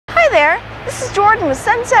there, this is Jordan with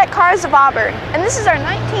Sunset Cars of Auburn, and this is our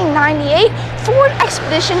 1998 Ford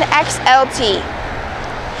Expedition XLT.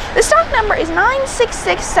 The stock number is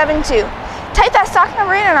 96672. Type that stock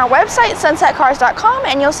number in on our website, sunsetcars.com,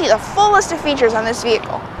 and you'll see the full list of features on this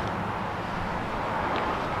vehicle.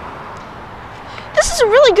 This is a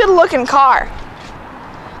really good looking car.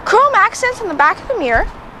 Chrome accents on the back of the mirror.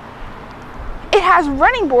 It has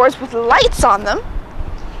running boards with lights on them.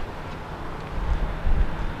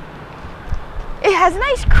 It has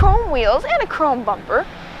nice chrome wheels and a chrome bumper.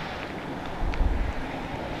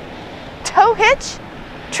 Tow hitch,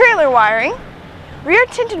 trailer wiring, rear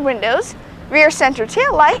tinted windows, rear center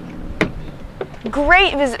tail light,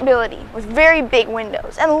 great visibility with very big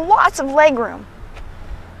windows and lots of legroom.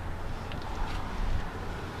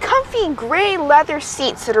 Comfy gray leather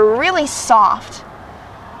seats that are really soft.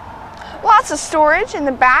 Lots of storage in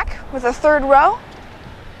the back with a third row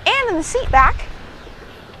and in the seat back.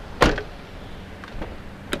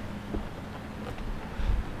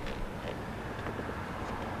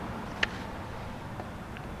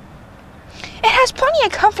 It has plenty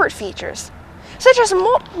of comfort features, such as a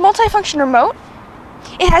multi-function remote.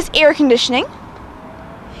 It has air conditioning,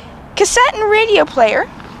 cassette and radio player,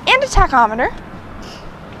 and a tachometer.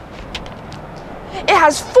 It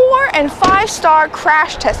has 4- and 5-star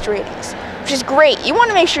crash test ratings, which is great. You want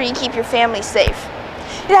to make sure you keep your family safe.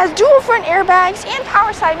 It has dual front airbags and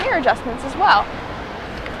power side mirror adjustments as well.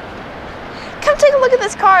 Come take a look at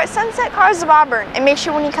this car at Sunset Cars of Auburn, and make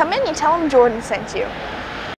sure when you come in you tell them Jordan sent you.